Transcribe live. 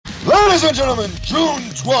Ladies and gentlemen, June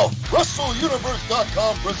 12th,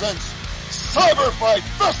 WrestleUniverse.com presents Cyberfight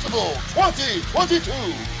Festival 2022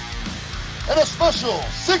 and a special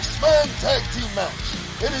six-man tag team match.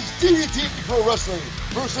 It is DDT Pro Wrestling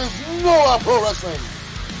versus Noah Pro Wrestling.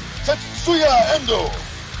 Tetsuya Endo,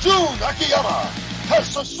 Jun Akiyama,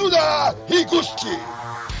 Katsusuda Higuchi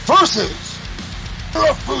versus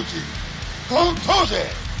Fuji, Gotoge,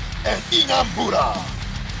 and Inambura.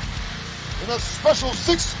 In a special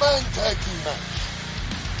six-man tag team match.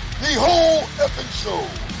 The whole effing show.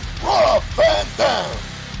 Rob Van Dam,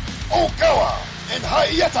 Ogawa, and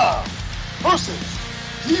Hayata versus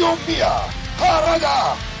Kiyomiya,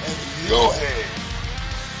 Harada, and Yohei.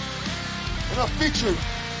 In a featured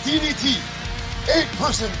DDT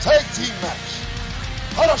 8-person tag team match.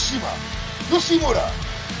 Harashima, Yoshimura,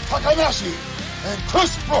 Takanashi, and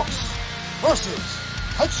Chris Brooks versus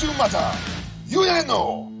Hatsumata,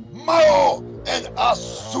 Yuyano, Mao, and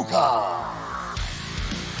Asuka.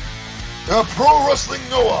 The Pro Wrestling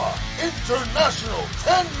Noah International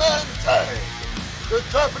 10-man tag. The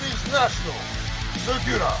Japanese National,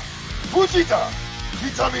 Sugiura, Fujita,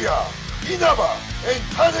 Kitamiya, Inaba, and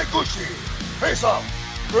Taneguchi face off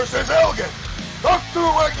versus Elgin, Dr.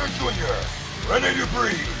 Wagner Jr., Rene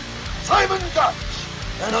Dupree, Simon Gotch,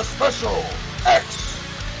 and a special X.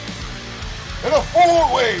 In a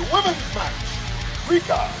four-way women's match,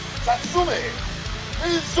 Rika, Tatsume,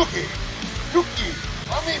 Mizuki, Yuki,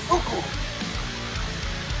 Amifuku,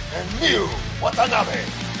 and Miu Watanabe.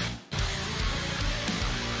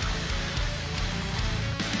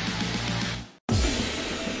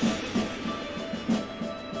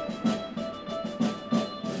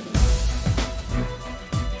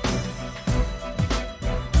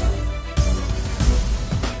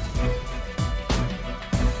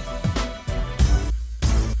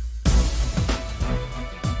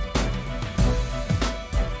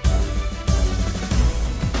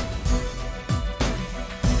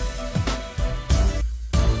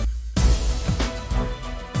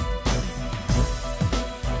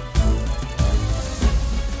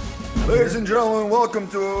 Ladies and gentlemen, welcome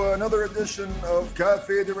to another edition of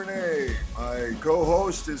Cafe de Rene. My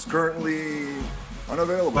co-host is currently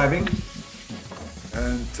unavailable.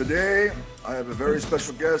 And today, I have a very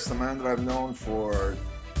special guest, a man that I've known for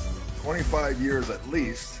 25 years at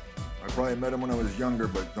least. I probably met him when I was younger,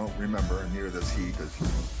 but don't remember, and neither does he, because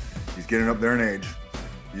he's getting up there in age.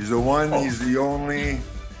 He's the one, he's the only,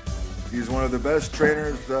 he's one of the best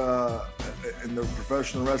trainers in the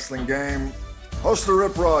professional wrestling game. Hustler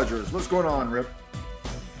Rip Rodgers. What's going on, Rip?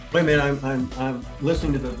 Wait a minute, I'm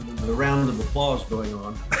listening to the round of applause going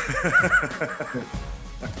on.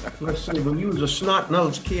 Let's see, when you was a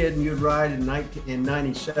snot-nosed kid and you'd ride in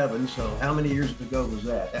 97, so how many years ago was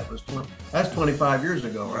that? That's 25 years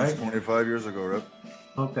ago, right? That's 25 years ago, Rip.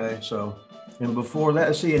 Okay, so, and before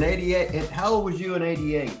that, see, in 88, how old was you in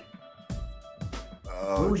 88?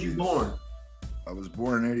 When was you born? I was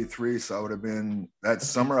born in 83, so I would have been, that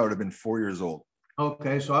summer, I would have been 4 years old.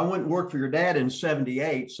 Okay, so I went and worked for your dad in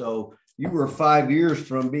 78, so you were 5 years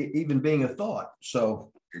from even being a thought.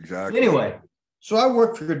 So exactly. Anyway, so I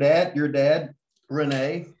worked for your dad,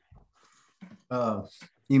 Rene,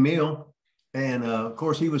 Emile, and of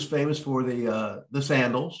course he was famous for the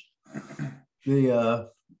sandals,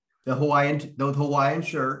 the Hawaiian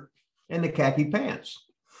shirt, and the khaki pants.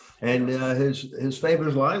 And his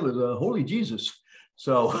favorite line was "Holy Jesus."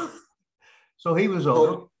 So he was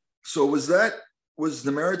over. So was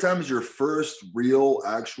the Maritimes your first real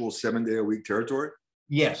actual 7-day-a-week territory?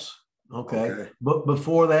 Yes. Okay. But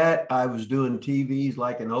before that, I was doing TVs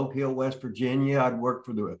like in Oak Hill, West Virginia. I'd worked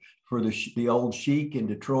for the old Chic in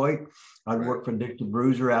Detroit. I'd worked for Dick the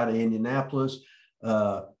Bruiser out of Indianapolis.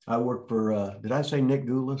 I worked for did I say Nick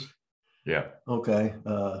Goulas? Yeah. Okay.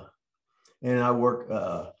 And I worked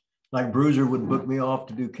like Bruiser would book me off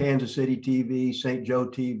to do Kansas City TV, St. Joe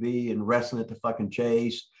TV, and wrestling at the fucking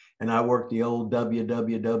Chase. And I worked the old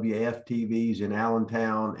WWF TVs in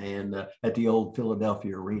Allentown and at the old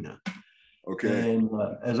Philadelphia Arena. Okay. And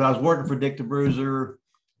as I was working for Dick the Bruiser,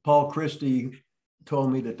 Paul Christie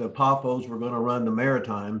told me that the Papos were going to run the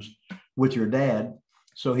Maritimes with your dad.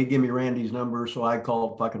 So he gave me Randy's number. So I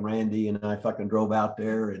called fucking Randy and I fucking drove out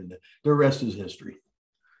there, and the rest is history.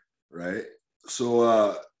 Right.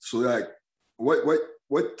 So like,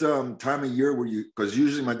 what time of year were you? Because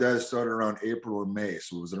usually my dad started around April or May.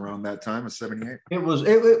 So was it around that time of 78? It was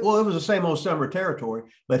the same old summer territory,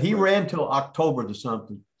 but he ran till October to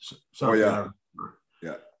something. Oh yeah.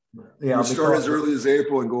 Yeah. You start as early as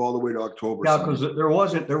April and go all the way to October. Yeah, because there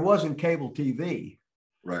wasn't cable TV.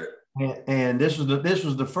 Right. And this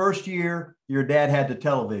was the first year your dad had the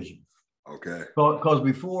television. Okay. Because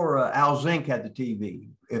before Al Zink had the TV,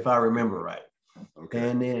 if I remember right. Okay.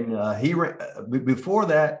 And then before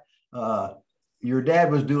that, your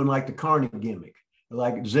dad was doing like the Carney gimmick.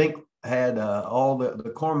 Like Zink had all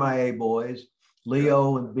the Cormier boys,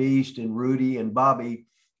 Leo and Beast and Rudy and Bobby,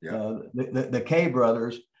 the K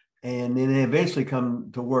brothers, and then they eventually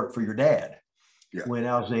come to work for your dad when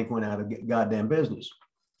Al Zink went out of goddamn business.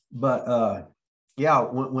 But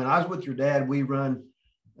when I was with your dad, we run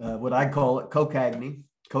what I call it Cocagne.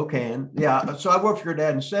 Yeah. So I worked for your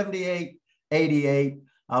dad in 78, 88.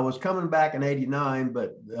 I was coming back in 89,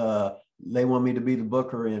 but they want me to be the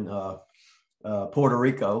booker in Puerto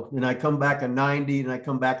Rico. And I come back in 90 and I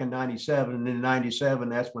come back in 97. And in 97,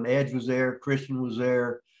 that's when Edge was there, Christian was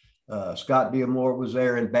there, Scott D'Amore was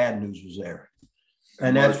there, and Bad News was there.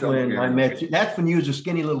 And that's when I met you. That's when you was a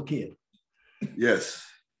skinny little kid. Yes.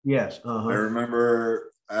 Yes. I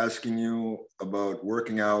remember asking you about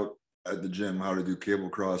working out at the gym, how to do cable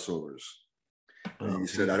crossovers. And you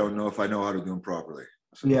said, I don't know if I know how to do them properly.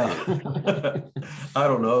 Said, I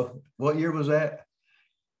don't know. What year was that?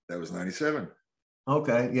 That was 97.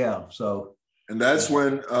 Okay. Yeah. So. And that's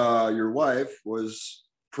when your wife was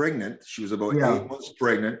pregnant. She was about 8 months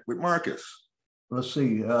pregnant with Marcus. Let's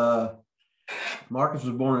see. Marcus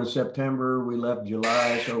was born in September. We left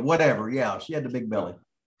July. So whatever. Yeah. She had the big belly.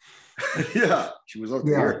 Yeah. She was up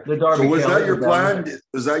there. The Darby so was Kelly that your plan?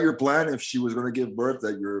 Was that your plan if she was going to give birth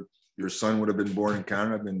that your son would have been born in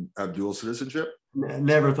Canada and have dual citizenship?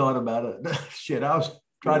 Never thought about it. Shit. I was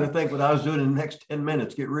trying to think what I was doing in the next 10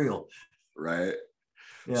 minutes. Get real. Right.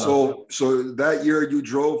 Yeah. So that year you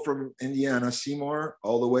drove from Indiana, Seymour,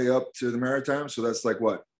 all the way up to the Maritimes. So that's like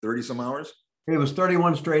what, 30 some hours? It was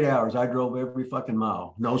 31 straight hours. I drove every fucking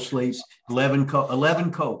mile. No sleep. 11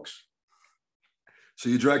 Cokes. So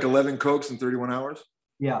you drank 11 Cokes in 31 hours?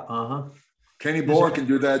 Yeah. Kenny Bolin can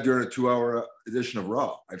do that during a 2-hour edition of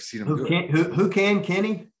Raw. I've seen him do it. Who can,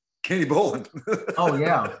 Kenny? Kenny Bolin. Oh,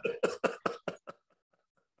 yeah.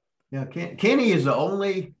 Yeah, Kenny is the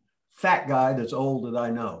only fat guy that's old that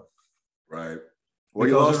I know. Right. Well,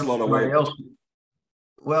 you lost a lot of weight.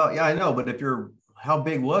 Well, yeah, I know. But how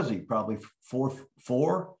big was he? Probably 400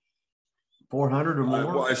 or more?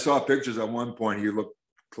 Well, I saw pictures at one point. He looked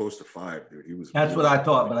close to 5, dude. That's what I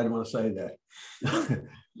thought, but I didn't want to say that.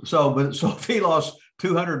 So if he lost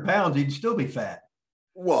 200 pounds, he'd still be fat.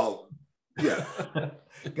 Well, yeah.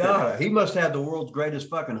 God, he must have the world's greatest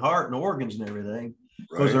fucking heart and organs and everything.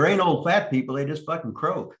 Because there ain't old fat people, they just fucking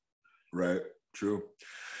croak. Right, true.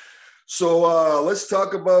 So let's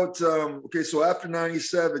talk about, so after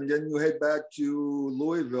 97, then you head back to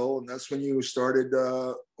Louisville, and that's when you started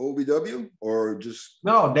OVW, or just?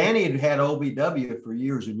 No, Danny had OVW for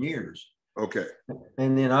years and years. Okay.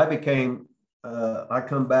 And then I became, I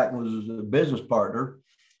come back and was a business partner,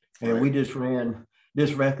 and we just ran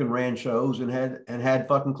shows and had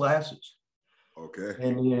fucking classes. Okay.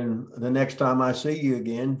 And then the next time I see you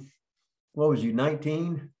again, what was you,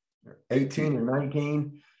 19? 18 or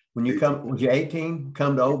 19? When you was you 18?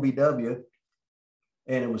 Come to OBW.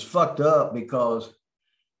 And it was fucked up because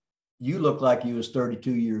you looked like you was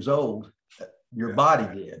 32 years old. Your body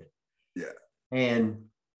did. Yeah. And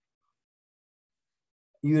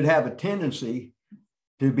you'd have a tendency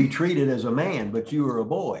to be treated as a man, but you were a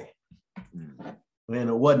boy. And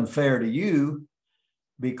it wasn't fair to you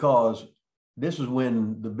because this is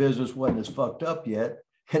when the business wasn't as fucked up yet,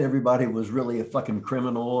 and everybody was really a fucking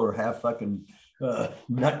criminal or half fucking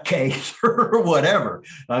nutcase or whatever.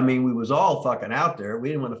 I mean, we was all fucking out there. We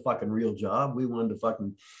didn't want a fucking real job. We wanted to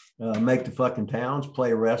fucking make the fucking towns,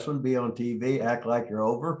 play wrestling, be on TV, act like you're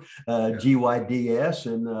over, GYDS,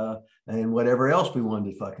 and whatever else we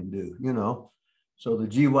wanted to fucking do, you know. So the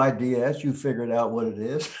GYDS, you figured out what it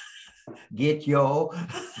is. Get yo.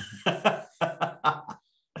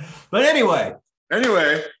 But anyway,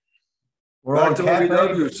 we're back on to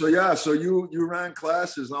OVW. So you ran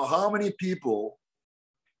classes. Now, how many people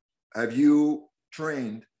have you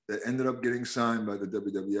trained that ended up getting signed by the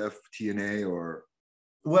WWF, TNA, or?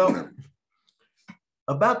 Well,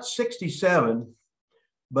 about 67.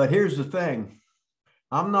 But here's the thing: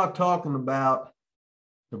 I'm not talking about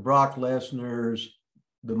the Brock Lesnar's,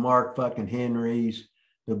 the Mark fucking Henrys,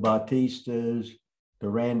 the Batistas, the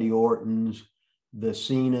Randy Ortons, the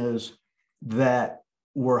Cenas that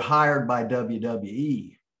were hired by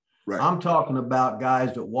WWE. Right. I'm talking about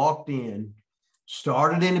guys that walked in,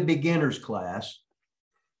 started in a beginner's class,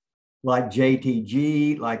 like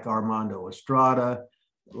JTG, like Armando Estrada,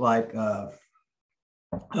 like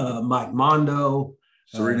Mike Mondo,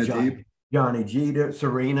 Johnny Jeter,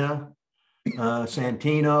 Serena,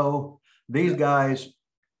 Santino. These guys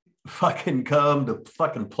fucking come to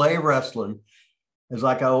fucking play wrestling is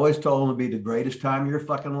like I always told them, to be the greatest time of your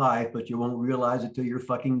fucking life, but you won't realize it till you're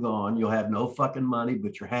fucking gone. You'll have no fucking money,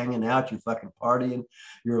 but you're hanging out, you're fucking partying,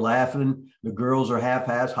 you're laughing. The girls are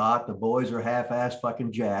half-ass hot, the boys are half-ass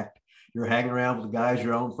fucking jacked. You're hanging around with the guys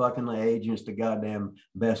your own fucking age, and it's the goddamn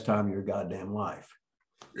best time of your goddamn life.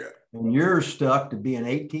 Yeah. And you're stuck to being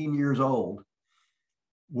 18 years old,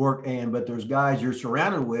 but there's guys you're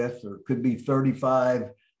surrounded with, or could be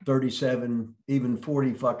 35, 37, even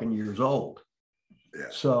 40 fucking years old. Yeah.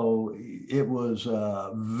 So it was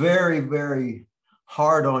very, very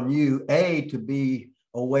hard on you, to be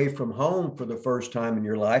away from home for the first time in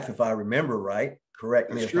your life, if I remember right.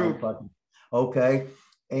 Correct me if I'm fucking okay.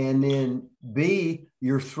 And then B,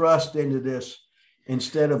 you're thrust into this,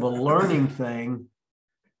 instead of a learning thing,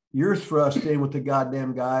 you're thrust in with the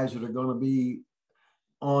goddamn guys that are going to be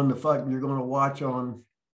on the you're going to watch on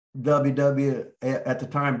WW at the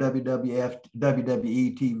time, WWF,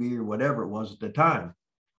 WWE TV, or whatever it was at the time.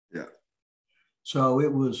 Yeah. So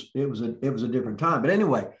it was a different time. But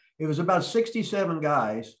anyway, it was about 67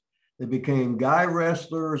 guys that became guy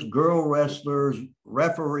wrestlers, girl wrestlers,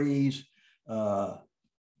 referees,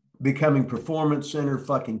 becoming performance center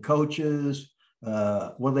fucking coaches.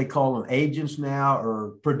 What do they call them? Agents now,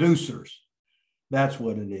 or producers. That's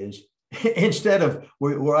what it is. Instead of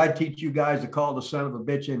where I teach you guys to call the son of a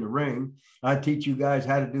bitch in the ring, I teach you guys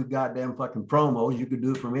how to do goddamn fucking promos. You could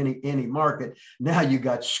do it from any market. Now you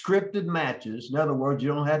got scripted matches. In other words, you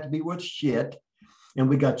don't have to be with shit. And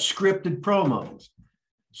we got scripted promos.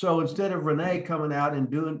 So instead of Rene coming out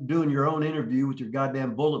and doing your own interview with your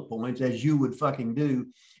goddamn bullet points, as you would fucking do,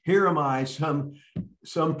 here am I, some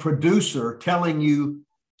producer telling you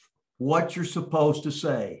what you're supposed to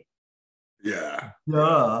say. Yeah.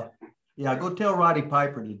 Yeah, go tell Roddy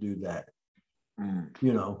Piper to do that.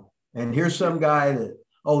 You know, and here's some guy that,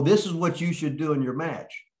 this is what you should do in your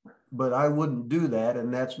match. But I wouldn't do that,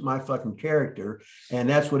 and that's my fucking character, and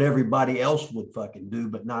that's what everybody else would fucking do,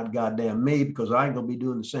 but not goddamn me, because I ain't gonna be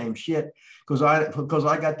doing the same shit, because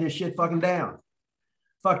I got this shit fucking down.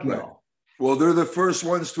 Fuck y'all. Right. Well, they're the first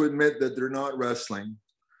ones to admit that they're not wrestling.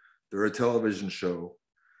 They're a television show.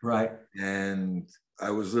 Right. And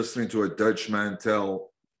I was listening to a Dutch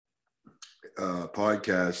Mantel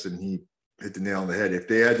podcast, and he hit the nail on the head. If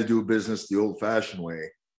they had to do business the old-fashioned way,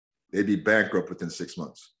 they'd be bankrupt within 6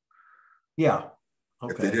 months. Yeah.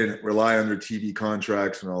 Okay. If they didn't rely on their TV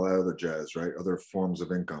contracts and all that other jazz, right? Other forms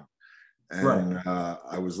of income. And right.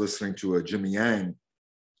 I was listening to a Jimmy Yang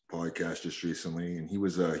podcast just recently, and he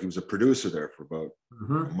was a producer there for about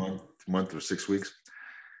a month or 6 weeks.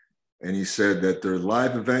 And he said that their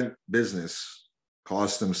live event business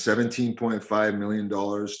cost them $17.5 million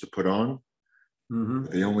to put on.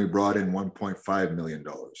 They only brought in $1.5 million.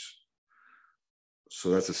 So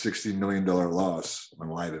that's a $60 million loss on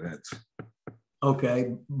live events.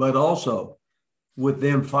 Okay, but also with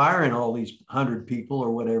them firing all these 100 people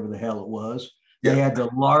or whatever the hell it was, they had the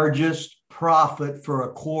largest profit for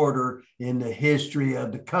a quarter in the history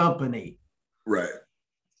of the company. Right.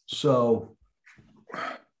 So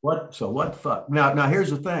what the fuck? Now here's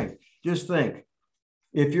the thing. Just think,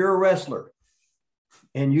 if you're a wrestler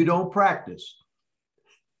and you don't practice,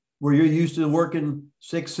 where you're used to working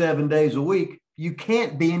 6-7 days a week, you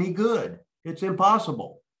can't be any good. It's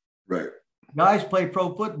impossible. Right. Guys play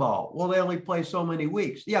pro football. Well, they only play so many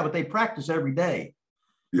weeks. Yeah, but they practice every day.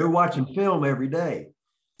 You're watching film every day.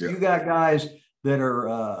 You got guys that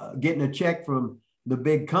are getting a check from the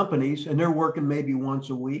big companies, and they're working maybe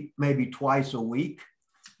once a week, maybe twice a week,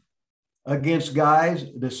 against guys,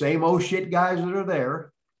 the same old shit guys that are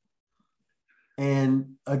there,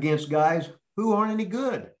 and against guys who aren't any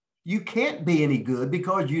good. You can't be any good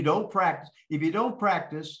because you don't practice. If you don't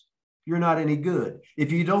practice, you're not any good.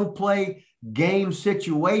 If you don't play game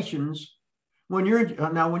situations, when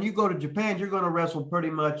you go to Japan, you're going to wrestle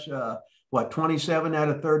pretty much 27 out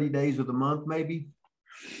of 30 days of the month, maybe.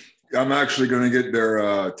 I'm actually going to get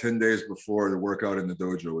there 10 days before to work out in the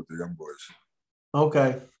dojo with the young boys.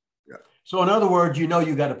 Okay. Yeah. So in other words, you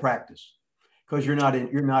got to practice because you're not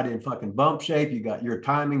in fucking bump shape. You got your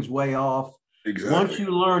timing's way off. Exactly. Once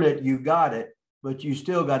you learn it, you got it, but you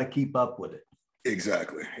still got to keep up with it.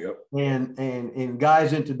 Exactly. Yep. And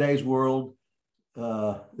guys in today's world,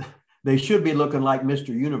 they should be looking like Mr.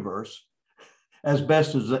 Universe as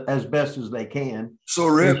best as they can. So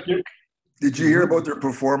Rip, did you hear about their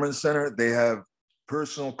performance center? They have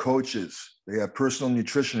personal coaches. They have personal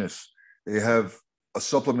nutritionists. They have a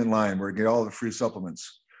supplement line where you get all the free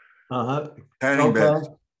supplements. Tanning bed,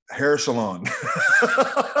 hair salon.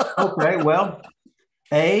 Okay, well,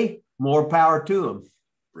 A, more power to them.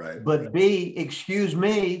 Right. But B, excuse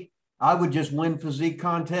me, I would just win physique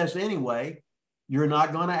contests anyway. You're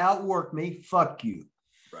not going to outwork me. Fuck you.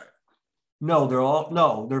 Right.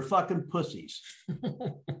 No, they're fucking pussies.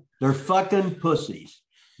 They're fucking pussies.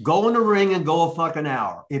 Go in the ring and go a fucking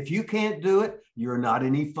hour. If you can't do it, you're not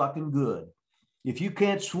any fucking good. If you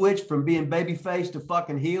can't switch from being babyface to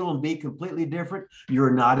fucking heel and be completely different, you're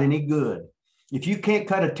not any good. If you can't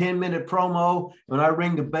cut a 10-minute promo, when I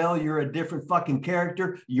ring the bell, you're a different fucking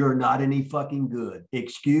character, you're not any fucking good.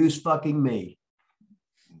 Excuse fucking me.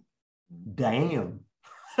 Damn.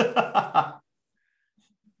 In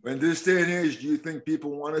this day and age, do you think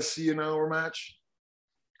people want to see an hour match?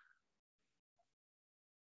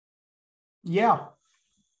 Yeah.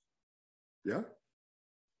 Yeah.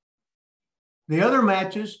 The other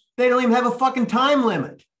matches, they don't even have a fucking time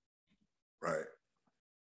limit. Right.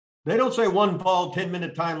 They don't say one fall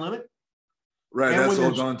 10-minute time limit. Right. And that's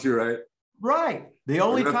all gone too, right? Right. The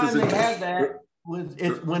only time they had that was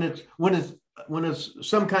when it's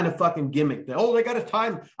some kind of fucking gimmick. Oh, they got a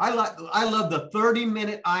time. I love the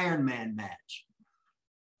 30-minute Iron Man match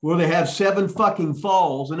where they have 7 fucking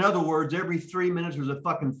falls. In other words, every 3 minutes there's a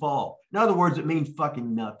fucking fall. In other words, it means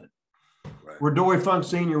fucking nothing. Right. Where Dory Funk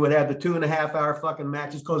Sr. would have the 2.5-hour fucking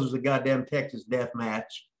matches because it was a goddamn Texas death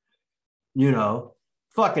match. You know,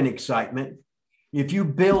 fucking excitement. If you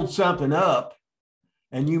build something up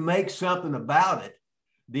and you make something about it,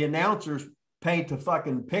 the announcers paint the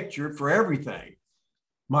fucking picture for everything.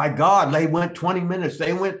 My God, they went 20 minutes.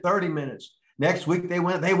 They went 30 minutes. Next week, they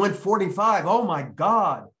went 45. Oh my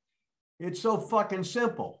God. It's so fucking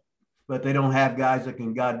simple, but they don't have guys that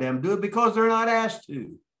can goddamn do it because they're not asked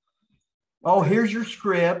to. Oh, here's your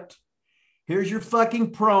script. Here's your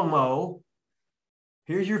fucking promo.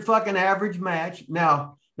 Here's your fucking average match.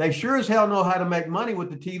 Now, they sure as hell know how to make money with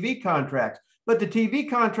the TV contracts, but the TV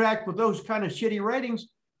contract with those kind of shitty ratings,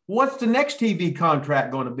 what's the next TV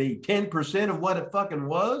contract going to be? 10% of what it fucking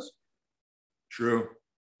was? True.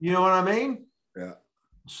 You know what I mean? Yeah.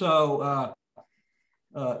 So,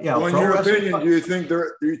 yeah. Well, in your opinion, do you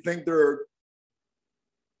think they're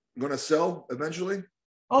going to sell eventually?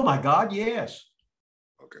 Oh my God, yes.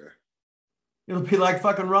 Okay. It'll be like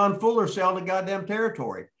fucking Ron Fuller selling the goddamn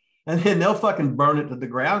territory, and then they'll fucking burn it to the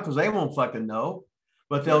ground because they won't fucking know.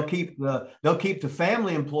 But they'll keep the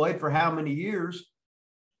family employed for how many years?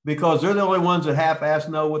 Because they're the only ones that half-ass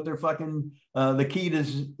know what their fucking the key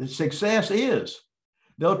to success is.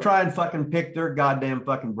 They'll try and fucking pick their goddamn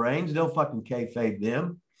fucking brains. They'll fucking kayfabe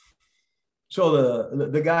them. So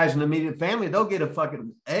the guys in the immediate family, they'll get a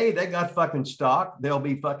fucking, they got fucking stock. They'll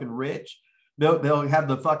be fucking rich. They'll have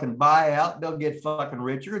the fucking buyout. They'll get fucking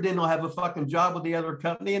richer. Then they'll have a fucking job with the other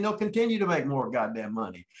company and they'll continue to make more goddamn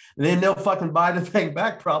money. And then they'll fucking buy the thing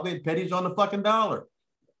back probably at pennies on the fucking dollar.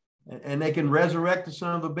 And they can resurrect the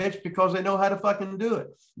son of a bitch because they know how to fucking do it.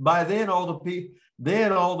 By then, you'll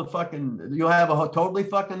have a totally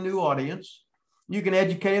fucking new audience. You can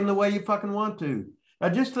educate them the way you fucking want to. Now,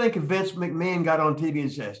 just think if Vince McMahon got on TV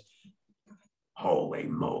and says, holy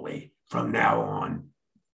moly, from now on,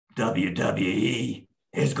 WWE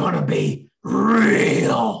is going to be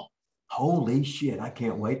real. Holy shit, I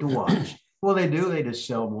can't wait to watch. Well, they do. They just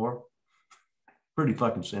sell more. Pretty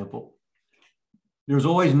fucking simple. There's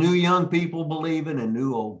always new young people believing and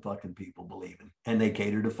new old fucking people believing. And they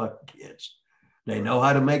cater to fucking kids. They know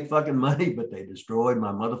how to make fucking money, but they destroyed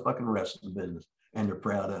my motherfucking wrestling business. And they're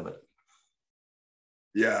proud of it.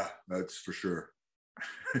 Yeah, that's for sure.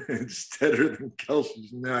 It's deader than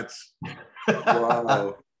Kelsey's nuts.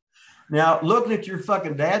 Wow. Now, looking at your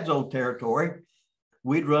fucking dad's old territory,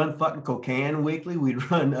 we'd run fucking Cocan weekly.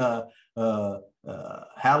 We'd run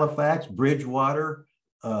Halifax, Bridgewater,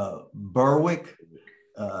 Berwick,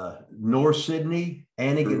 North Sydney,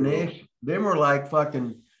 Antigonish. Them were like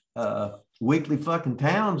fucking weekly fucking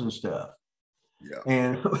towns and stuff. Yeah.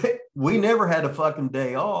 And we never had a fucking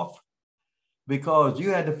day off because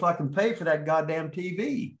you had to fucking pay for that goddamn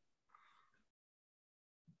TV.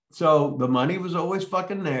 So the money was always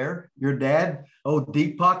fucking there. Your dad,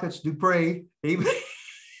 deep pockets Dupree, he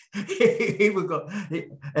would go.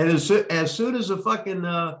 And as soon as the fucking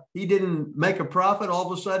he didn't make a profit,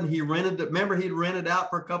 all of a sudden he rented it. Remember, he'd rented out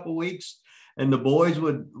for a couple of weeks, and the boys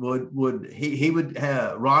would Ron would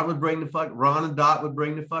bring Ron and Dot would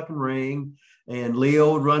bring the fucking ring, and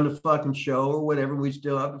Leo would run the fucking show or whatever. We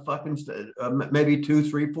still have the fucking maybe 2,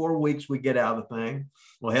 3, 4 weeks we get out of the thing.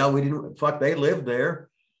 Well, hell, we didn't. Fuck, they lived there.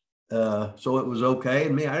 So it was okay.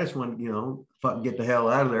 And me, I just wanted, fucking get the hell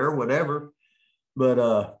out of there or whatever. But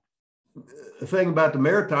the thing about the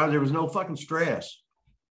Maritimes, there was no fucking stress.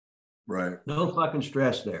 Right. No fucking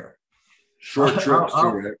stress there. Short trips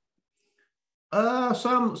too, right?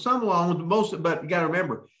 Some long with most, but you got to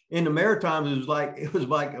remember, in the Maritimes, it was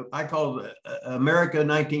like I call it America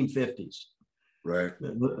 1950s. Right.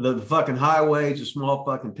 The fucking highways, the small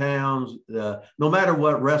fucking towns. No matter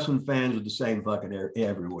what, wrestling fans are the same fucking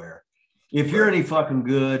everywhere. If you're any fucking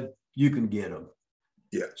good, you can get them.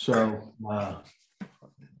 Yeah. So,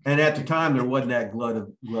 and at the time, there wasn't that glut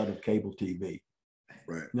of cable TV.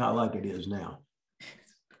 Right. Not like it is now.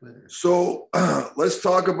 So let's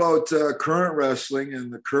talk about current wrestling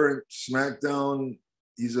and the current SmackDown.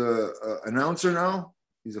 He's a announcer now.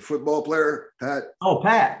 He's a football player. Pat. Oh,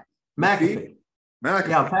 Pat McAfee.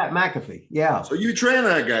 Yeah, Pat McAfee. Yeah. So you trained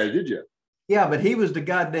that guy, did you? Yeah, but he was the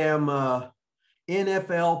goddamn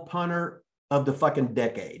NFL punter of the fucking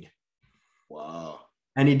decade. Wow.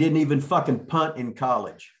 And he didn't even fucking punt in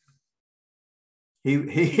college.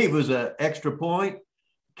 He was an extra point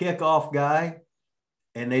kickoff guy,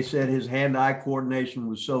 and they said his hand-eye coordination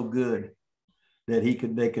was so good that they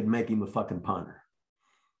could make him a fucking punter.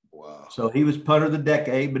 Wow. So he was punter of the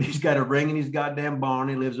decade, but he's got a ring in his goddamn barn.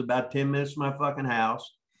 He lives about 10 minutes from my fucking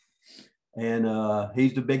house. And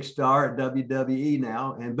he's the big star at WWE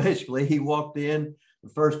now. And basically he walked in the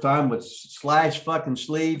first time with slash fucking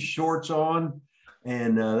sleeves, shorts on.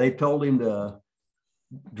 And they told him to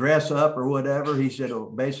dress up or whatever. He said, oh,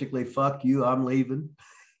 basically, fuck you, I'm leaving.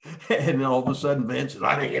 And all of a sudden Vince said,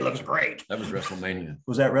 I think it looks great. That was WrestleMania.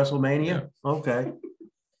 Was that WrestleMania? Yeah. Okay.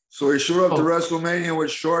 So he showed up to WrestleMania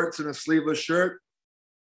with shorts and a sleeveless shirt.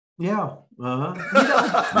 Yeah. No.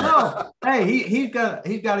 Hey, he's got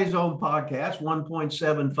his own podcast,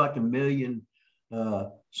 1.7 fucking million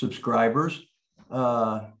subscribers.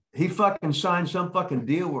 He fucking signed some fucking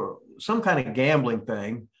deal or some kind of gambling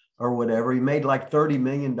thing or whatever. He made like $30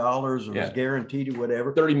 million or was guaranteed or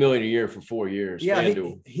whatever. $30 million a year for 4 years. Yeah.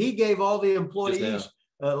 He gave all the employees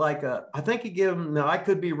I think he gave them, now I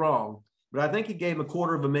could be wrong, but I think he gave him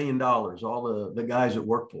 $250,000, all the guys that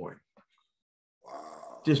work for him.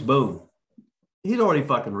 Wow. Just boom. He's already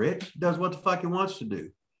fucking rich. Does what the fuck he wants to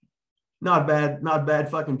do. Not bad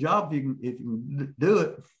fucking job if you can do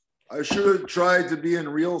it. I should have tried to be in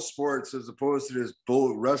real sports as opposed to this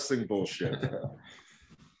wrestling bullshit.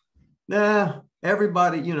 Nah,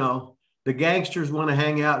 everybody, the gangsters want to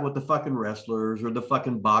hang out with the fucking wrestlers or the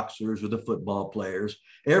fucking boxers or the football players.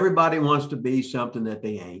 Everybody wants to be something that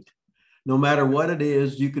they ain't. No matter what it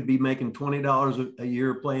is, you could be making $20 a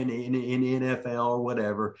year playing in the NFL or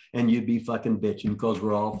whatever, and you'd be fucking bitching because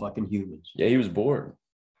we're all fucking humans. Yeah, he was bored.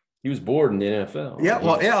 He was bored in the NFL. Yeah,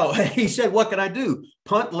 well, yeah. He said, what can I do?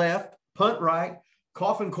 Punt left, punt right,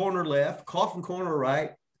 coffin corner left, coffin corner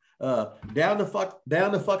right, down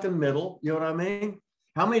the fucking middle. You know what I mean?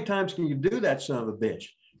 How many times can you do that son of a bitch?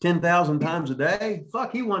 10,000 times a day?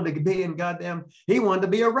 Fuck, he wanted to be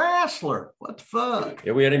a wrestler. What the fuck?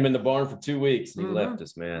 Yeah, we had him in the barn for 2 weeks and he left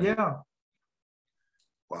us, man. Yeah.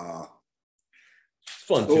 Wow. It's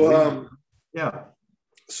fun too. Yeah.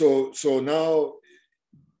 So now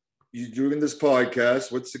you're doing this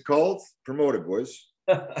podcast. What's it called? Promote it, boys.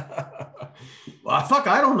 Well, fuck,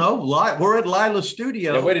 I don't know. We're at Lila's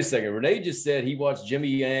studio. Now, wait a second. Rene just said he watched Jimmy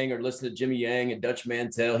Yang or listened to Jimmy Yang and Dutch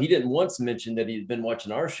Mantel. He didn't once mention that he'd been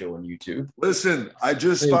watching our show on YouTube. Listen, I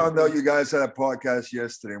just found out you guys had a podcast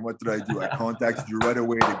yesterday. And what did I do? I contacted you right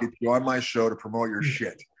away to get you on my show to promote your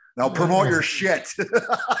shit. Now promote your shit.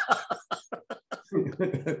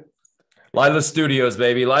 Lila Studios,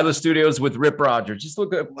 baby. Lila Studios with Rip Rodgers. Just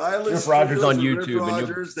look up Rip Rodgers on YouTube.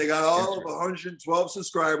 Rodgers. They got all of 112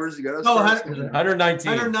 subscribers. You got us 119.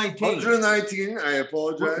 119. I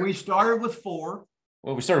apologize. We started with 4.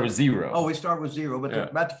 Well, we started with 0. Oh, we started with 0, but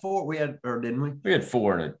about the 4 we had, or didn't we? We had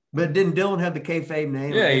 4 in it. But didn't Dylan have the kayfabe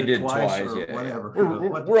name? Yeah, he did twice. Or whatever.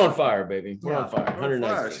 We're on fire, baby. We're on fire.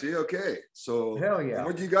 119. See, okay. So, hell yeah.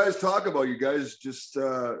 What do you guys talk about? You guys just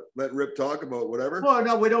let Rip talk about whatever? Well,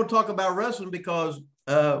 no, we don't talk about wrestling because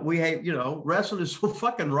we hate, wrestling is so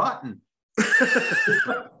fucking rotten.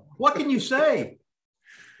 What can you say?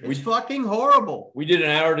 It's fucking horrible. We did an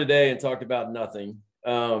hour today and talked about nothing.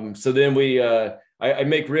 So then I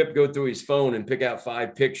make Rip go through his phone and pick out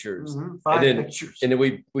 5 pictures. Pictures. And then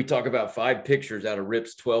we talk about 5 pictures out of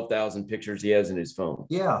Rip's 12,000 pictures he has in his phone.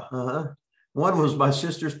 Yeah. One was my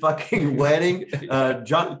sister's fucking wedding.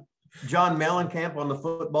 John Mellencamp on the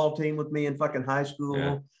football team with me in fucking high school.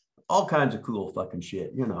 Yeah. All kinds of cool fucking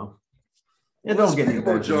shit, And don't get any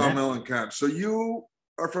better than John Mellencamp. So you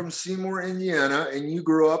are from Seymour, Indiana, and you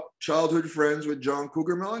grew up childhood friends with John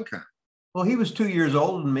Cougar Mellencamp. Well, he was 2 years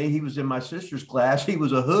older than me. He was in my sister's class. He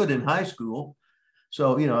was a hood in high school.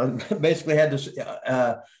 So, basically had this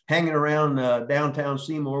hanging around downtown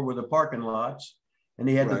Seymour with the parking lots. And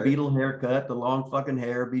he had the Beatle haircut, the long fucking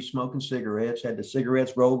hair, be smoking cigarettes, had the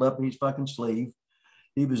cigarettes rolled up in his fucking sleeve.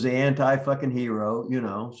 he was the anti-fucking hero, you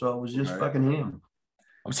know. So it was just fucking him.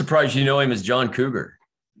 I'm surprised you know him as John Cougar.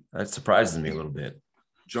 That surprises me a little bit.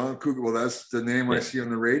 John Cougar. Well, that's the name I see on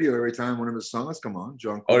the radio every time one of his songs come on.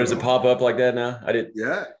 John Cougar. Oh, does it pop up like that now? I didn't.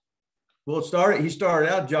 Yeah. Well, he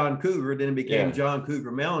started out John Cougar, then it became John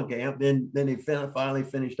Cougar Mellencamp. Then he finally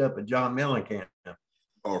finished up at John Mellencamp.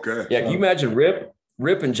 Okay. Yeah. Can you imagine Rip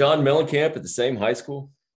and John Mellencamp at the same high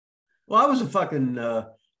school? Well, I was a fucking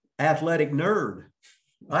athletic nerd.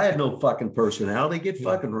 I had no fucking personality. Get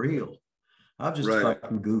fucking real. I was just a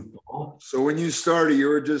fucking goofball. So when you started, you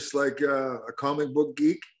were just like a comic book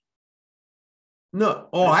geek? No.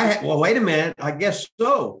 Oh, well, wait a minute. I guess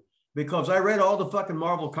so. Because I read all the fucking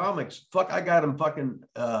Marvel comics. Fuck, I got them fucking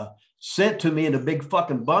sent to me in a big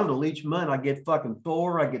fucking bundle. Each month I get fucking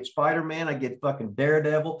Thor, I get Spider-Man, I get fucking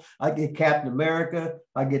Daredevil, I get Captain America,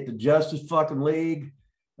 I get the Justice fucking League.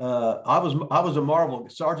 I was a Marvel,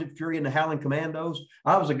 Sergeant Fury and the Howling Commandos.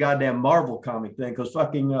 I was a goddamn Marvel comic thing because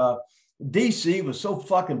fucking DC was so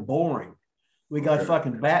fucking boring. We got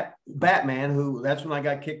fucking Batman, who that's when I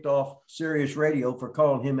got kicked off Sirius Radio for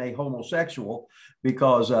calling him a homosexual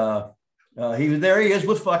because he is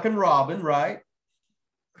with fucking Robin, right?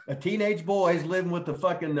 A teenage boy is living with the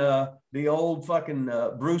fucking the old fucking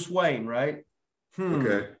Bruce Wayne, right?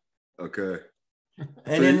 Okay.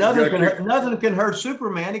 And then nothing can hurt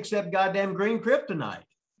Superman except goddamn green kryptonite.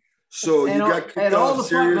 So you got kicked off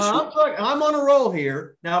Sirius. I'm on a roll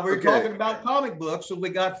here. Now we're talking about comic books, so we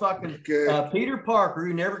got fucking Peter Parker,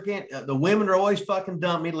 who never can. The women are always fucking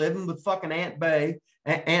dumb me, living with fucking Aunt May.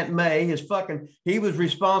 He was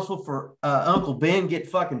responsible for Uncle Ben get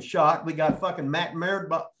fucking shot. We got fucking Matt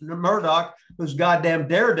Murdock, who's goddamn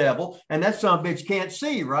Daredevil, and that son of a bitch can't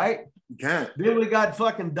see, right? You can't. Then we got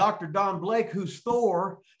fucking Dr. Don Blake, who's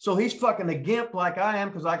Thor. So he's fucking a gimp like I am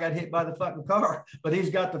because I got hit by the fucking car. But he's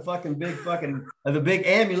got the fucking big fucking, the big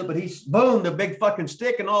amulet, but he's, boom, the big fucking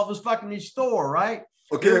stick and all of his fucking, he's Thor, right?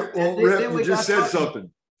 Okay, well, Rip, you just said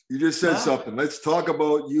something. You just said something. Let's talk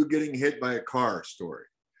about you getting hit by a car story.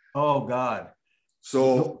 Oh, God.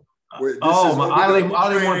 So, I don't even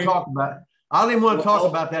want to talk about it. I don't even want to talk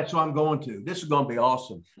about that, so I'm going to. This is going to be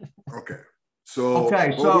awesome. Okay. So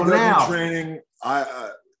now training.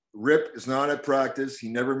 Rip is not at practice. He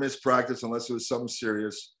never missed practice unless it was something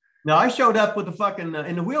serious. Now I showed up with the fucking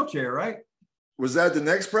in the wheelchair, right? Was that the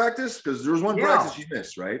next practice? Because there was one practice you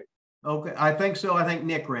missed, right? Okay, I think so. I think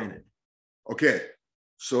Nick ran it. Okay,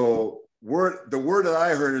 so the word that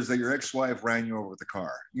I heard is that your ex-wife ran you over with the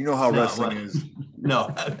car. You know how wrestling is.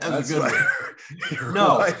 No, that's a good one. Your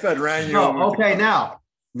wife had ran you over. Okay, now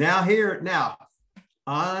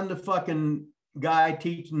I'm the fucking guy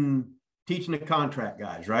teaching the contract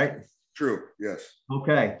guys, right? True. Yes.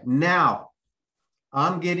 Okay. Now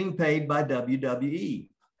I'm getting paid by WWE.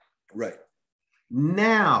 Right.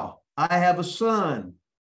 Now I have a son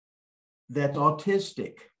that's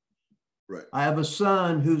autistic. Right. I have a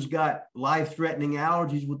son who's got life-threatening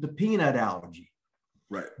allergies with the peanut allergy.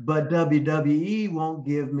 Right. But WWE won't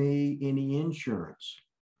give me any insurance.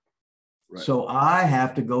 Right. So I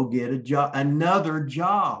have to go get another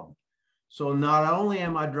job. So not only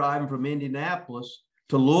am I driving from Indianapolis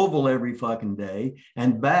to Louisville every fucking day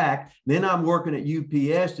and back, then I'm working at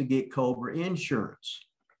UPS to get Cobra insurance.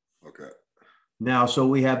 Okay. Now, so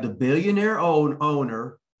we have the billionaire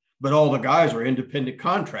owner, but all the guys are independent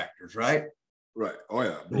contractors, right? Right. Oh,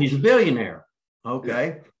 yeah. He's a billionaire.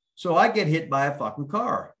 Okay. Yeah. So I get hit by a fucking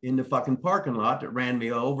car in the fucking parking lot that ran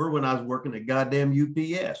me over when I was working at goddamn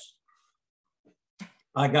UPS.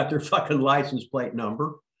 I got their fucking license plate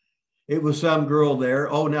number. It was some girl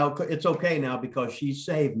there. Oh, now it's okay now because she's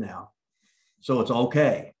saved now. So it's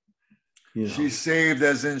okay. You know. She's saved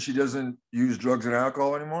as in she doesn't use drugs and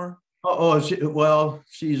alcohol anymore?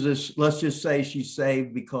 She's just, let's just say she's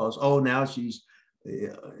saved because, now she's,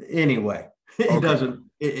 anyway, it doesn't,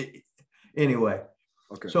 anyway.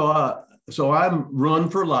 Okay. So I'm run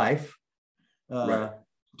for life. Right.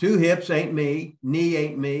 2 hips ain't me, knee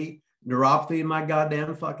ain't me, neuropathy in my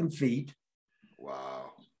goddamn fucking feet. Wow.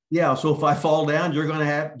 Yeah, so if I fall down, you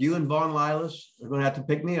and Von Lilas are going to have to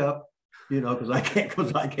pick me up, because I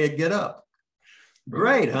can't get up.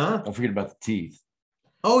 Great, huh? Don't forget about the teeth.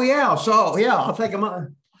 Oh yeah, so yeah, I'll take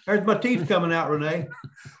them. There's my teeth coming out, Rene.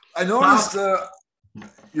 I noticed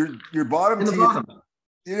your bottom teeth. Bottom.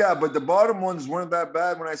 Yeah, but the bottom ones weren't that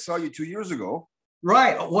bad when I saw you 2 years ago.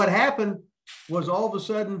 Right. What happened was all of a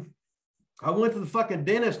sudden, I went to the fucking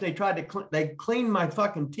dentist. They tried to they cleaned my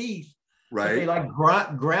fucking teeth. Right. They like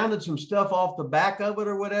grounded some stuff off the back of it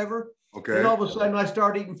or whatever. Okay. And all of a sudden I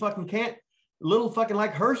started eating fucking little fucking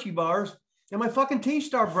like Hershey bars, and my fucking teeth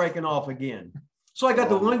start breaking off again. So I got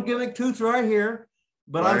the one gimmick tooth right here,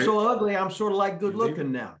 But right. I'm so ugly, I'm sort of like good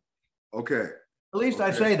looking now. Okay. At least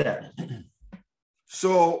I say that.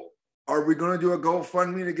 So are we going to do a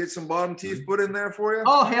GoFundMe to get some bottom teeth put in there for you?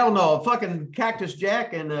 Oh, hell no. Fucking Cactus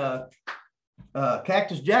Jack and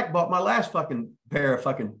Cactus Jack bought my last fucking pair of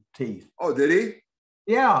fucking teeth. Oh, did he?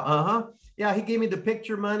 Yeah. Uh-huh. Yeah. He gave me the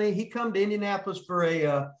picture money. He come to Indianapolis for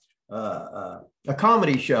a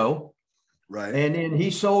comedy show. Right. And then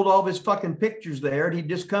he sold all of his fucking pictures there. And he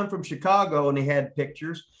just come from Chicago and he had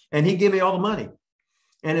pictures and he gave me all the money.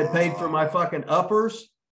 And it paid for my fucking uppers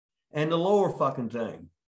and the lower fucking thing.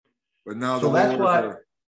 But now so that's why.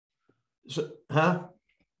 Huh?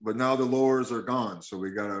 But now the lowers are gone, so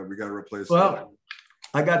we gotta replace. Well, them.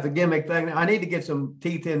 I got the gimmick thing. I need to get some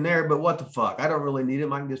teeth in there, but what the fuck? I don't really need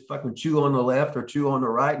them. I can just fucking chew on the left or chew on the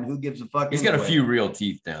right, and who gives a fuck? He's got a few real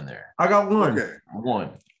teeth down there. I got one. Okay.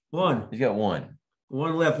 One. He's got one.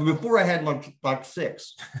 One left. Before I had like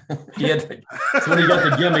six. So when he got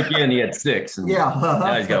the gimmick in, he had six. And yeah.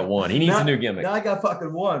 Now he's got one. He needs a new gimmick. Now I got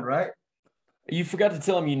fucking one, right? You forgot to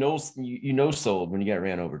tell him you know sold when you got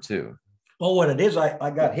ran over too. Oh, what it is,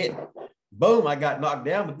 I got hit. Boom, I got knocked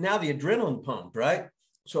down, but now the adrenaline pumped, right?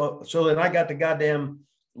 So then I got the goddamn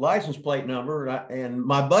license plate number, and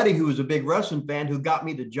my buddy, who was a big wrestling fan, who got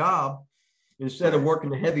me the job, instead of working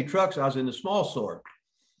the heavy trucks, I was in the small sort.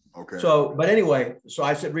 Okay. So, but anyway, so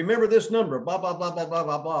I said, remember this number, blah, blah, blah, blah, blah,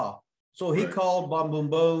 blah, blah. So he called, boom, boom,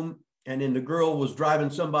 boom. And then the girl was driving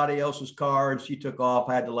somebody else's car and she took off,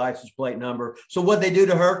 had the license plate number. So what'd they do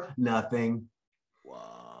to her? Nothing.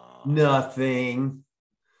 Wow. Nothing.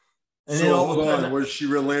 And so then hold on, was she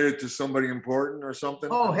related to somebody important or something?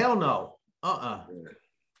 Oh, hell no. Wow.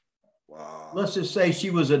 Let's just say she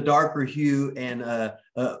was a darker hue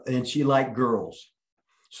and she liked girls.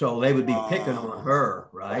 So they would be picking on her,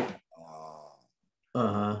 right?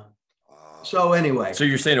 Uh-huh. So anyway. So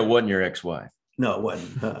you're saying it wasn't your ex-wife? No, it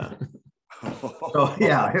wasn't. So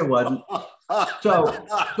yeah, it wasn't.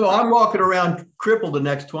 So I'm walking around crippled the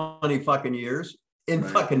next 20 fucking years in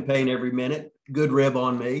fucking pain every minute. Good rib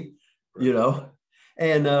on me, you know,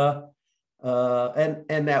 and that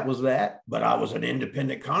was that. But I was an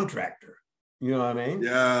independent contractor. You know what I mean?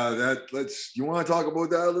 Yeah. You want to talk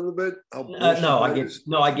about that a little bit?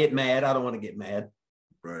 I get mad. I don't want to get mad.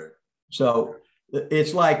 Right. So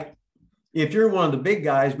it's like, if you're one of the big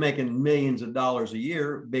guys making millions of dollars a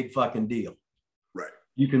year, big fucking deal. Right.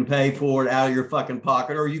 You can pay for it out of your fucking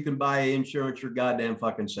pocket, or you can buy insurance your goddamn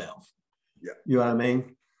fucking self. Yeah. You know what I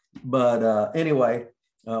mean? But anyway,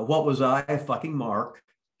 what was I? Fucking Mark,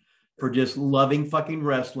 for just loving fucking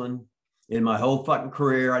wrestling in my whole fucking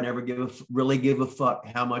career. I never really give a fuck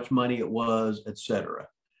how much money it was, etc.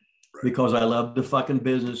 Right. Because I love the fucking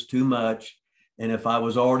business too much. And if I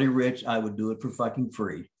was already rich, I would do it for fucking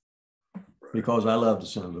free. Because I love the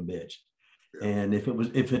son of a bitch. Yeah. And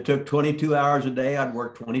if it took 22 hours a day, I'd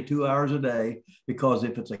work 22 hours a day, because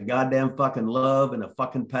if it's a goddamn fucking love and a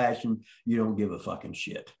fucking passion, you don't give a fucking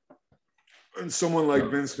shit. And someone like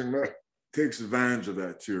Vince McMahon takes advantage of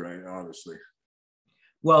that too, right? Obviously.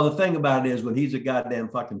 Well, the thing about it is, when he's a goddamn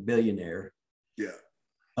fucking billionaire, yeah,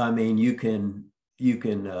 I mean, you can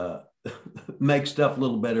make stuff a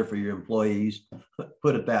little better for your employees,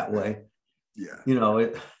 put it that way. Yeah. You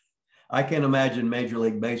know, I can't imagine Major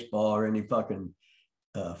League Baseball or any fucking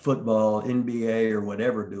football, NBA or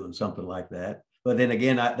whatever doing something like that. But then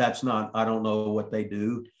again, I don't know what they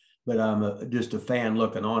do, but I'm just a fan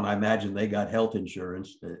looking on. I imagine they got health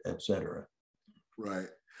insurance, et cetera. Right.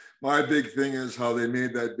 My big thing is how they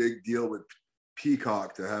made that big deal with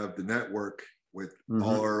Peacock to have the network with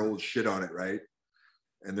all our old shit on it, right?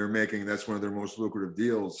 And that's one of their most lucrative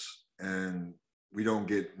deals. And we don't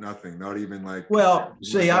get nothing, not even like. Well,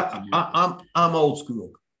 see, I'm old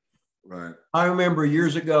school. Right. I remember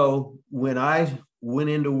years ago when I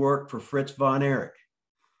went into work for Fritz von Erich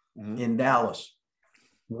in Dallas.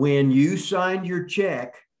 When you signed your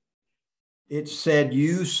check, it said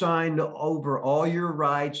you signed over all your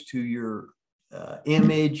rights to your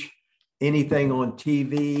image, anything on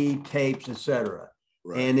TV, tapes, etc.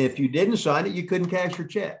 Right. And if you didn't sign it, you couldn't cash your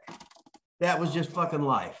check. That was just fucking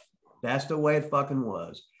life. That's the way it fucking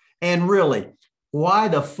was. And really, why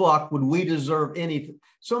the fuck would we deserve anything?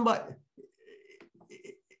 Somebody,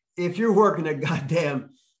 if you're working at goddamn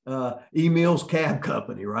Emile's cab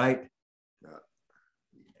company, right?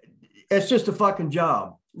 It's just a fucking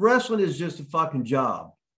job. Wrestling is just a fucking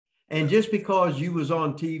job. And just because you was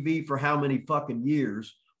on TV for how many fucking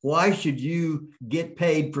years, why should you get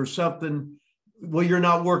paid for something? Well, you're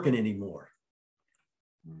not working anymore.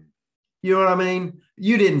 You know what I mean?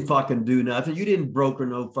 You didn't fucking do nothing. You didn't broker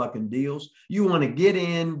no fucking deals. You want to get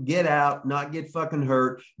in, get out, not get fucking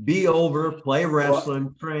hurt, be over, play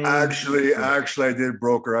wrestling, train. Actually, I did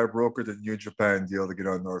broker. I brokered the New Japan deal to get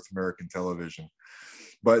on North American television.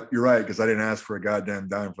 But you're right, because I didn't ask for a goddamn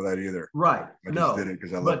dime for that either. Right. I just did it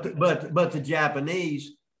because I loved it. But the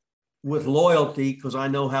Japanese, with loyalty, because I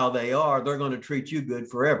know how they are, they're going to treat you good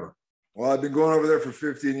forever. Well, I've been going over there for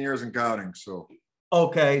 15 years and counting, so.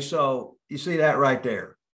 Okay, so you see that right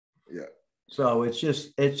there. Yeah. So it's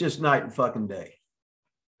just night and fucking day.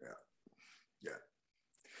 Yeah.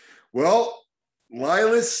 Well,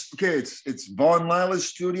 Lilas, okay, it's Von Lilas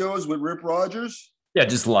Studios with Rip Rodgers. Yeah,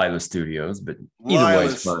 just Lilas Studios, but either way,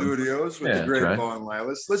 Lilas Studios with the great right. Von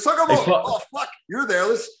Lilas. Let's talk about. Oh fuck, you're there.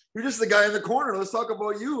 You're just the guy in the corner. Let's talk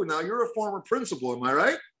about you now. You're a former principal, am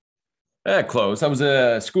I right? Close. I was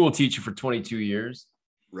a school teacher for 22 years.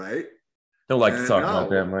 Right. Don't like to talk about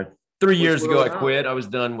that much. 3 years ago, I quit. I was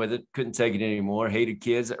done with it. Couldn't take it anymore. Hated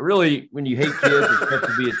kids. Really, when you hate kids, it's tough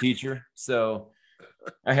to be a teacher. So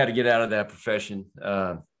I had to get out of that profession.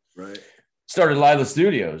 Right. Started Lila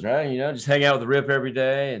Studios, right? You know, just hang out with the Rip every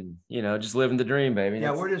day and, you know, just living the dream, baby.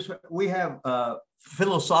 Yeah, we have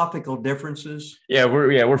philosophical differences. Yeah,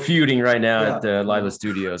 we're feuding right now at Lila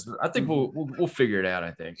Studios. I think we'll figure it out,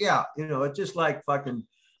 I think. Yeah, you know, it's just like fucking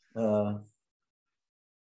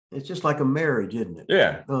it's just like a marriage, isn't it?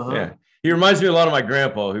 Yeah. Yeah. He reminds me a lot of my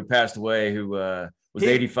grandpa who passed away, who was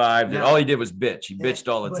 85. And all he did was bitch. He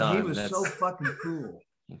bitched all the time. He was so fucking cool.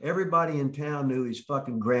 Everybody in town knew his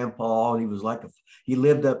fucking grandpa. He was like he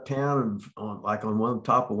lived uptown and on one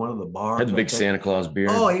top of one of the bars. Had the big Santa Claus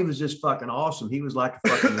beard. Oh, he was just fucking awesome. He was like a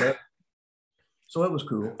fucking rip. So it was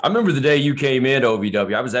cool. I remember the day you came in to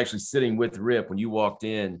OVW. I was actually sitting with Rip when you walked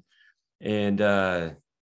in and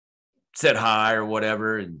said hi or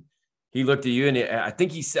whatever. And he looked at you and I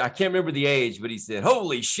think he said, I can't remember the age, but he said,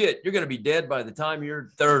 "Holy shit, you're going to be dead by the time you're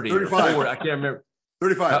 30 or 40. I can't remember.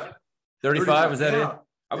 35. 35, was that it?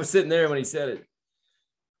 I was sitting there when he said it.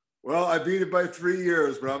 Well, I beat it by 3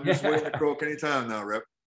 years, but I'm just waiting to croak anytime now, Rip.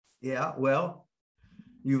 Yeah, well,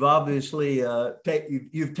 you've obviously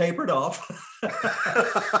you've tapered off.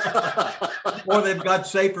 Or they've got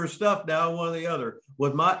safer stuff now, one or the other.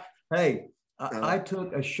 With I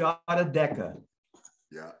took a shot of Deca.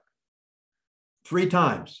 Yeah. 3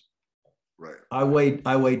 times. Right. I weighed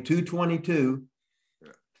 222. Yeah.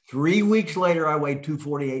 3 weeks later, I weighed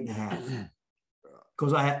 248 and a half.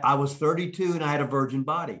 Because I was 32 and I had a virgin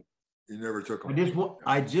body. You never took them.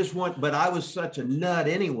 But I was such a nut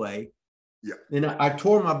anyway. Yeah. And I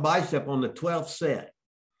tore my bicep on the 12th set.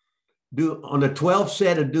 On the 12th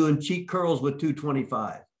set of doing cheek curls with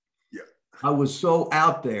 225. Yeah. I was so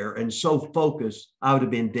out there and so focused, I would have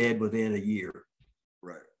been dead within a year.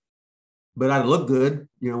 Right. But I looked good,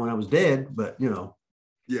 you know, when I was dead, but you know.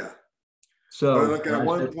 Yeah. So but at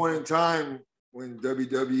one point in time when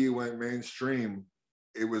WWE went mainstream,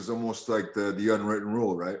 it was almost like the unwritten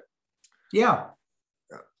rule, right? Yeah.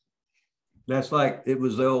 That's like it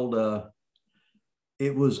was the old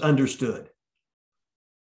it was understood.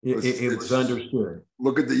 It was understood.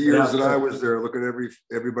 Look at the years that I was there. Look at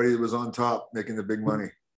everybody that was on top making the big money.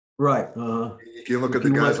 Right. If you look at the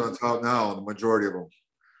guys on top now, the majority of them,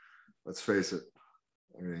 let's face it.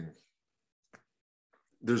 I mean,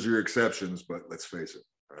 there's your exceptions, but let's face it,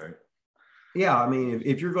 right? Yeah, I mean,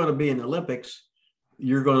 if you're going to be in the Olympics,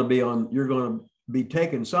 you're going to be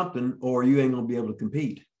taking something, or you ain't going to be able to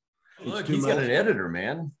compete. Look, he's got an editor,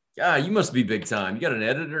 man. Yeah, you must be big time. You got an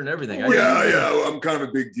editor and everything. Yeah, I'm kind of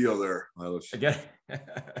a big deal there, Lilas. Okay. Yeah,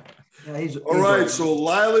 all right, so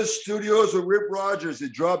Lilas Studios with Rip Rodgers.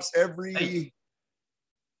 It drops every. Hey.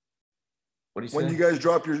 What do you say? When you guys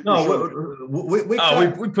drop your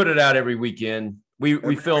we put it out every weekend.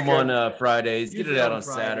 We film on Fridays. Get it out on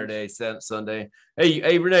Saturday, Sunday.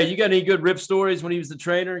 Hey, Rene, you got any good Rip stories when he was the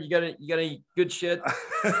trainer? You got any good shit?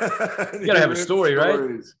 You got to have a story,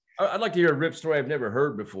 right? I'd like to hear a Rip story I've never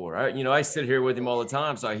heard before. I sit here with him all the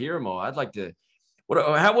time, so I hear them all. I'd like to.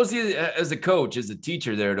 How was he as a coach, as a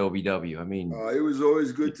teacher there at OVW? I mean, it was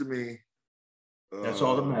always good to me. That's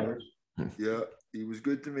all that matters. Yeah, he was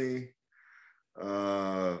good to me.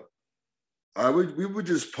 We would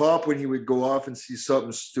just pop when he would go off and see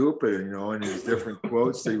something stupid, and his different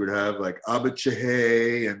quotes that he would have, like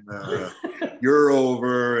 "Abachahe" and "You're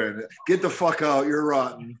over" and "Get the fuck out, you're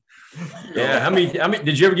rotten." Yeah, how many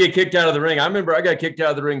did you ever get kicked out of the ring? I remember I got kicked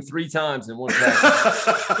out of the ring 3 times in one practice.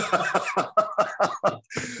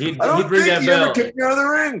 he'd bring that bell. Ever kicked me out of the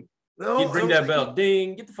ring. No, he'd bring that bell.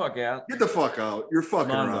 Ding! Get the fuck out. Get the fuck out. You're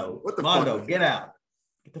fucking Mondo. around. What the Mondo, fuck? get out.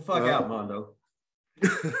 Get the fuck out, Mondo.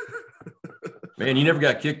 Man, you never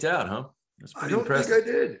got kicked out, huh? That's pretty impressive. Think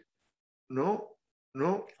I did. No.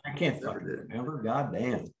 I can't fucking remember. God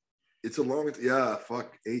damn. It's a long,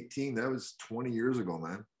 18. That was 20 years ago,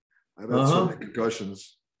 man. I've had so many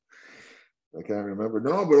concussions. I can't remember.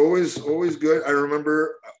 No, but always good. I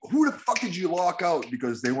remember, who the fuck did you lock out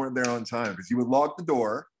because they weren't there on time? Because you would lock the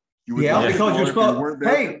door. Because you're supposed.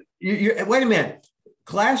 Hey, you wait a minute.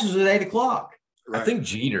 Class is at 8:00. Right. I think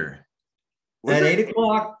Jeter. At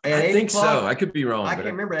 8:00. I think so. I could be wrong. I can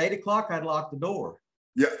remember at 8:00. I'd lock the door.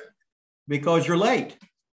 Yeah. Because you're late.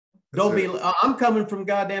 Don't be. I'm coming from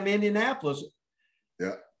goddamn Indianapolis.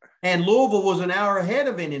 Yeah. And Louisville was an hour ahead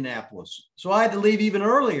of Indianapolis, so I had to leave even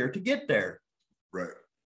earlier to get there. Right.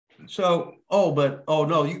 So,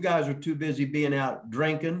 no, you guys are too busy being out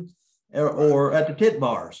drinking or at the tit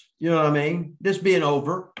bars. You know what I mean? This being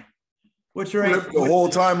over. The whole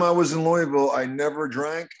time I was in Louisville, I never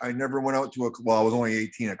drank. I never went out to I was only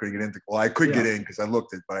 18. I couldn't get into. Well, I could get in because I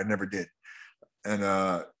looked it, but I never did. And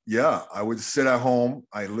I would sit at home.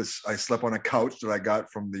 I slept on a couch that I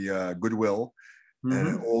got from the Goodwill, and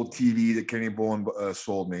an old TV that Kenny Bowen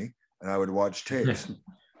sold me, and I would watch tapes.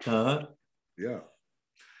 Yeah.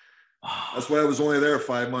 That's why I was only there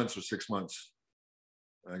 5 months or 6 months.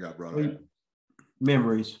 I got brought up.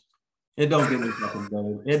 Memories. It don't get any fucking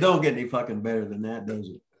better. It don't get any fucking better than that, does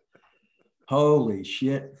it? Holy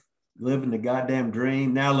shit. Living the goddamn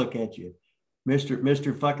dream. Now look at you.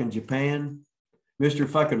 Mr. fucking Japan. Mr.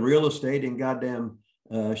 fucking real estate in goddamn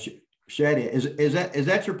Shediac. Is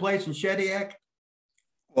that your place in Shediac?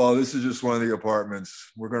 Well, this is just one of the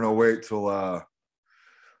apartments. We're going to wait till I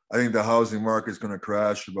think the housing market is going to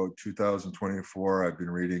crash about 2024. I've been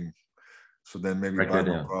reading. So then maybe buy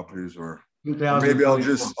more properties, or maybe I'll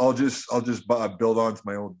just build onto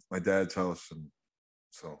my dad's house. And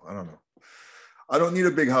so I don't know. I don't need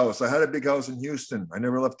a big house. I had a big house in Houston. I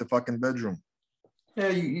never left the fucking bedroom. Yeah,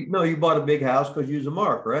 you bought a big house because you was a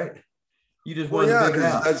mark, right? You just wanted a big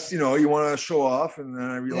house. That's, you want to show off, and then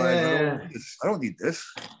I realized I don't need this.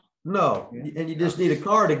 No, and you just need a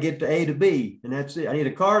car to get to A to B, and that's it. I need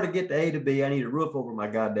a car to get to A to B. I need a roof over my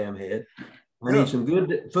goddamn head. I need some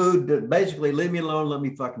good food to basically leave me alone, let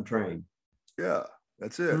me fucking train. Yeah,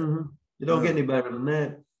 that's it. You don't get any better than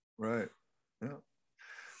that. Right. Yeah.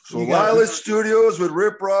 So Lila's Studios with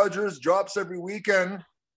Rip Rodgers drops every weekend.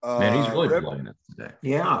 Man, he's really plugging it today.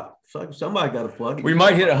 Yeah, somebody got to plug it. We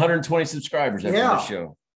might hit 120 subscribers after the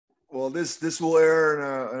show. Well, this will air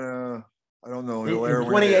in I don't know. It'll air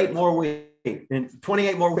 28 more weeks. In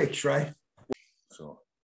 28 more weeks, right? So,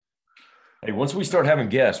 hey, once we start having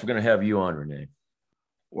guests, we're going to have you on, Rene.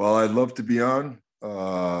 Well, I'd love to be on,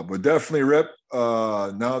 but definitely, Rip.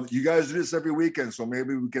 Now you guys do this every weekend, so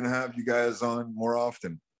maybe we can have you guys on more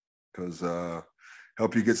often, because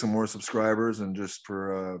help you get some more subscribers, and just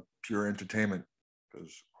for pure entertainment.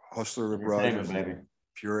 Because Hustler Rip Rodgers, baby.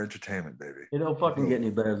 Pure entertainment, baby. It don't fucking get any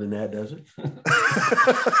better than that, does it?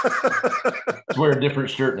 Let's wear a different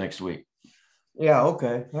shirt next week. Yeah,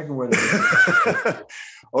 okay. I can wear that.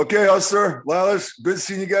 Okay, Hustler, Lilas, good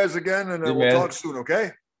seeing you guys again, and we'll talk soon,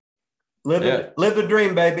 okay? Live the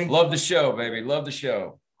dream, baby. Love the show, baby. Love the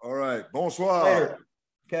show. All right. Bonsoir. Later.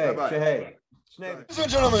 Okay. Bye-bye. Hey. Ladies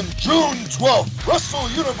and gentlemen, June 12th,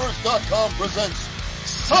 WrestleUniverse.com presents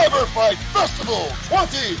Cyber Fight Festival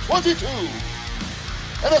 2022.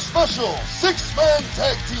 And a special 6-man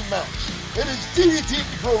tag team match. It is DDT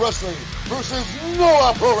Pro Wrestling versus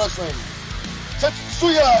Noah Pro Wrestling.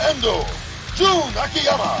 Tetsuya Endo, Jun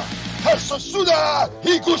Akiyama, Katsuda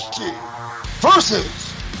Higuchi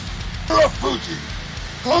versus Fuji,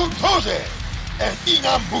 Gotoze, and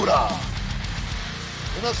Inambura.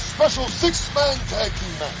 In a special 6-man tag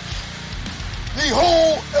team match. The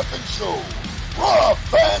whole effing show. Rob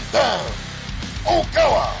Van Dam,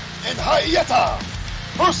 Okawa, and Hayata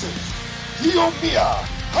versus Kiyomiya,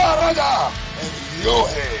 Harada, and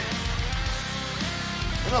Yohei.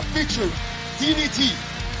 In a featured DDT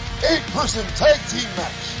 8-person tag team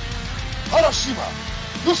match. Harashima,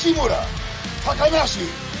 Yoshimura, Takanashi,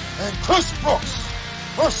 and Chris Brooks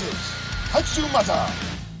versus Hatsumata,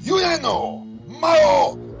 Yuneno,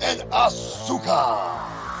 Mao, and Asuka.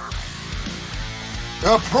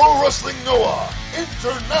 The Pro Wrestling Noah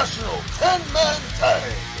International 10-man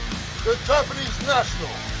tag. The Japanese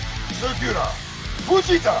National, Sugiura,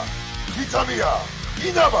 Fujita, Kitamiya,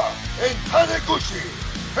 Inaba, and Taneguchi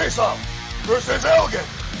face off versus Elgin,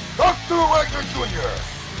 Dr. Wagner Jr.,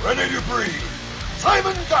 Rene Dupree,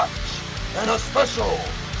 Simon Gotch, and a special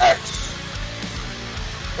X.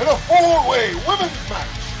 In a 4-way women's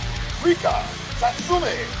match, Rika,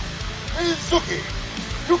 Satsume, Mizuki,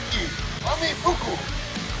 Yuki, Amifuku,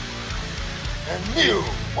 and Miu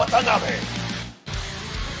Watanabe